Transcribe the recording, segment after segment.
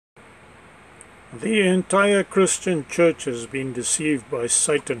The entire Christian church has been deceived by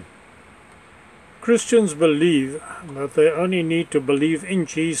Satan. Christians believe that they only need to believe in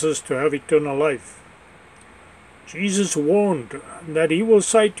Jesus to have eternal life. Jesus warned that he will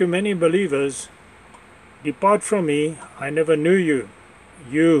say to many believers, "Depart from me, I never knew you,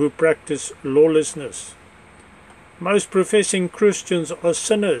 you who practice lawlessness." Most professing Christians are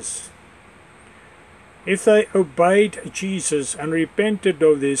sinners. If they obeyed Jesus and repented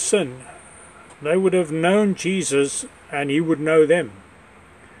of their sin, they would have known Jesus and he would know them.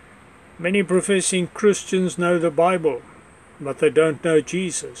 Many professing Christians know the Bible, but they don't know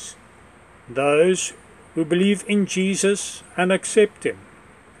Jesus. Those who believe in Jesus and accept him,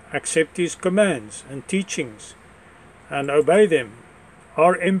 accept his commands and teachings, and obey them,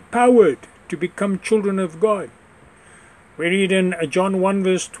 are empowered to become children of God. We read in John 1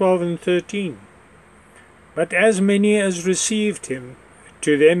 verse 12 and 13, "But as many as received him,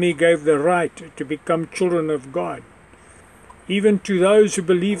 to them he gave the right to become children of God, even to those who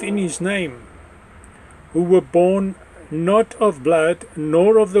believe in his name, who were born not of blood,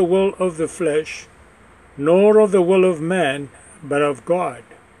 nor of the will of the flesh, nor of the will of man, but of God."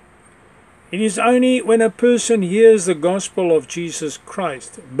 It is only when a person hears the gospel of Jesus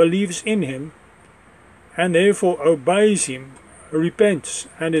Christ, believes in him, and therefore obeys him, repents,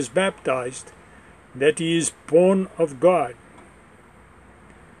 and is baptized, that he is born of God.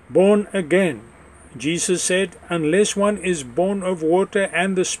 Born again. Jesus said, "Unless one is born of water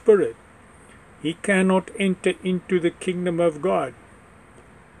and the Spirit, he cannot enter into the kingdom of God.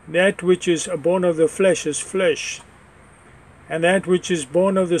 That which is born of the flesh is flesh, and that which is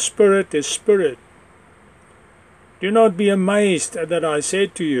born of the Spirit is spirit. Do not be amazed that I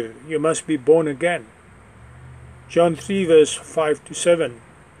said to you, you must be born again." John 3 verse 5 to 7.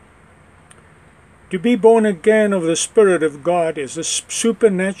 To be born again of the Spirit of God is a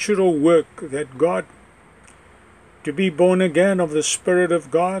supernatural work that God. To be born again of the Spirit of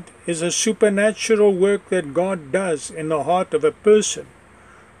God is a supernatural work that God does in the heart of a person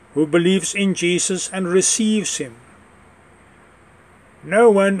who believes in Jesus and receives him. No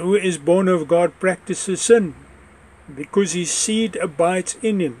one who is born of God practices sin, because his seed abides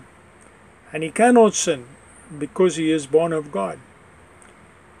in him, and he cannot sin because he is born of God.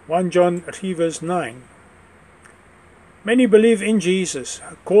 1 John 3 verse 9. Many believe in Jesus,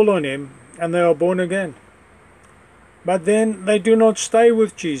 call on him, and they are born again. But then they do not stay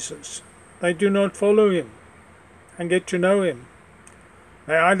with Jesus. They do not follow him and get to know him.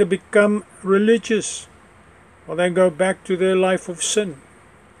 They either become religious or they go back to their life of sin.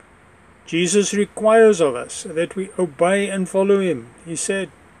 Jesus requires of us that we obey and follow him. He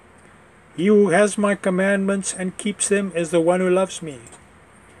said, "He who has my commandments and keeps them is the one who loves me.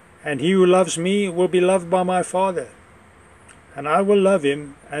 And he who loves me will be loved by my Father. And I will love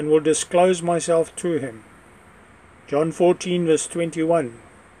him and will disclose myself to him." John 14 verse 21.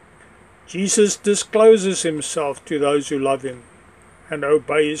 Jesus discloses himself to those who love him and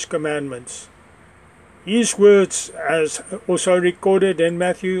obey his commandments. His words, as also recorded in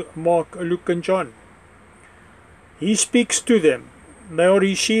Matthew, Mark, Luke, and John. He speaks to them. They are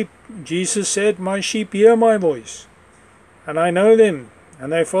his sheep. Jesus said, "My sheep hear my voice, and I know them,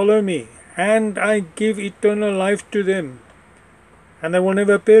 and they follow me, and I give eternal life to them, and they will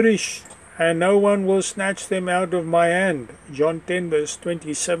never perish, and no one will snatch them out of my hand." John 10 verse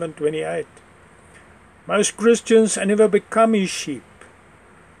 27-28. Most Christians never become his sheep.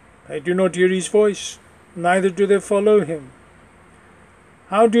 They do not hear his voice, neither do they follow him.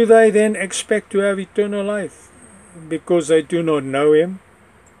 How do they then expect to have eternal life? Because they do not know him,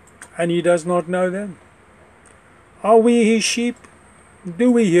 and he does not know them. Are we his sheep?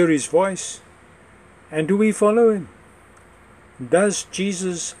 Do we hear his voice? And do we follow him? Does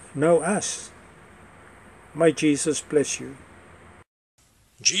Jesus know us? May Jesus bless you.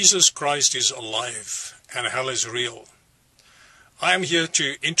 Jesus Christ is alive and hell is real. I am here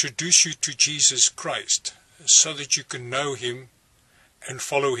to introduce you to Jesus Christ so that you can know him and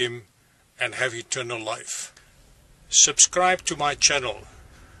follow him and have eternal life. Subscribe to my channel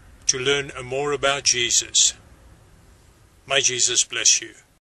to learn more about Jesus. May Jesus bless you.